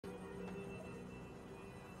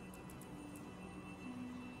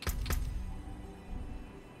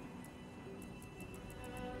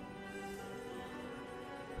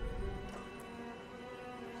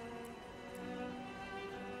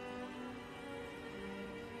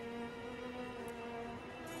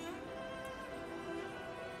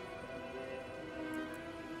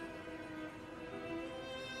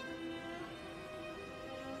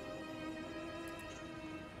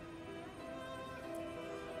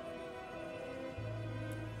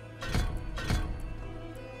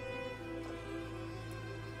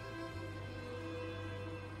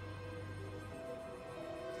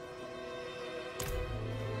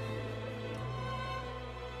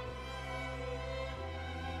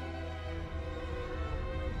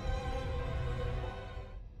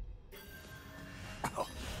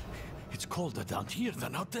colder down here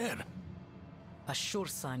than out there. A sure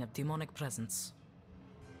sign of demonic presence.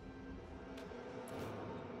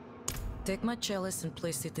 Take my chalice and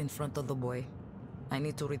place it in front of the boy. I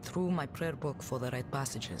need to read through my prayer book for the right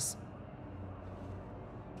passages.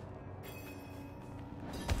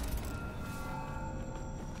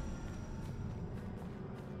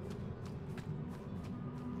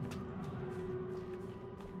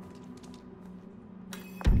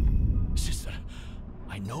 Sister,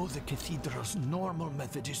 I know the cathedral's normal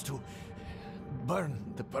method is to burn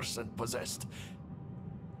the person possessed.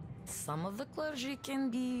 Some of the clergy can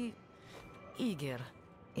be eager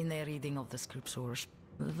in their reading of the scriptures.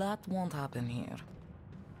 That won't happen here.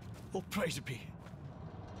 Oh, praise be.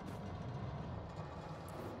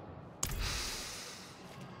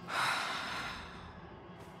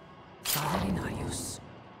 Father Inarius,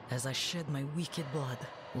 as I shed my wicked blood,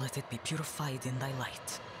 let it be purified in thy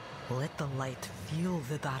light. Let the light fill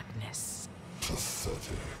the darkness.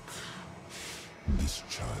 Pathetic. This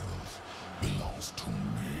child belongs to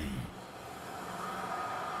me.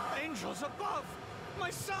 Angels above! My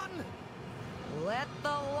son! Let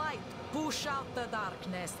the light push out the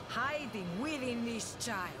darkness hiding within this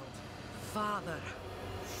child. Father,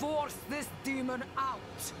 force this demon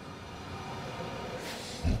out.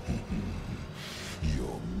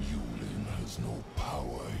 Your mewling has no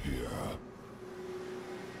power here.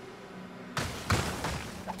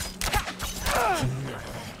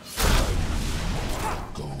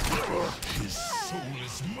 Go. His soul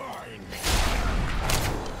is mine.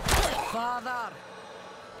 Father,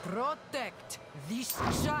 protect this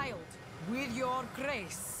child with your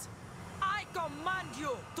grace. I command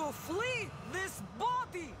you to flee this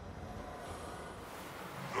body.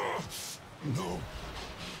 No.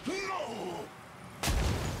 No!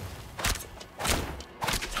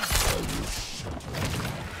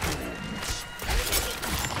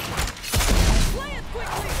 Slay it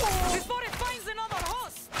quickly before it finds another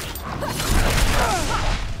host.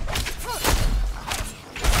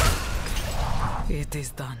 It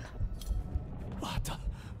is done. What?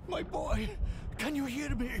 My boy, can you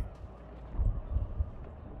hear me?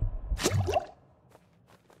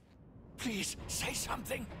 Please, say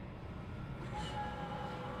something.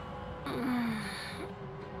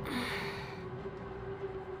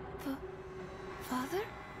 Father?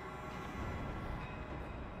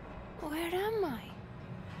 Where am I?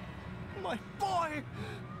 My boy!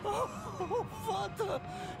 Oh, Father,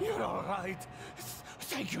 you're all right.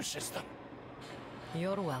 Thank you, sister.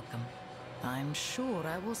 You're welcome. I'm sure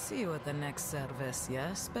I will see you at the next service,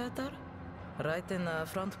 yes, Peter? Right in the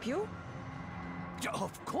front pew? Yeah,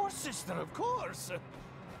 of course, sister, of course.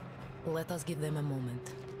 Let us give them a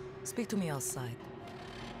moment. Speak to me outside.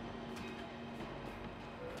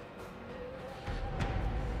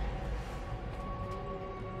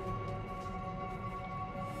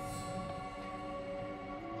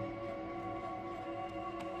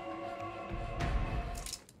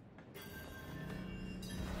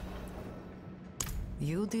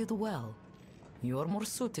 You did well. You're more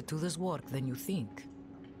suited to this work than you think.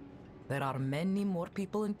 There are many more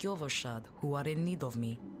people in Kyovoshad who are in need of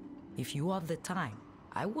me. If you have the time,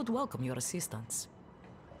 I would welcome your assistance.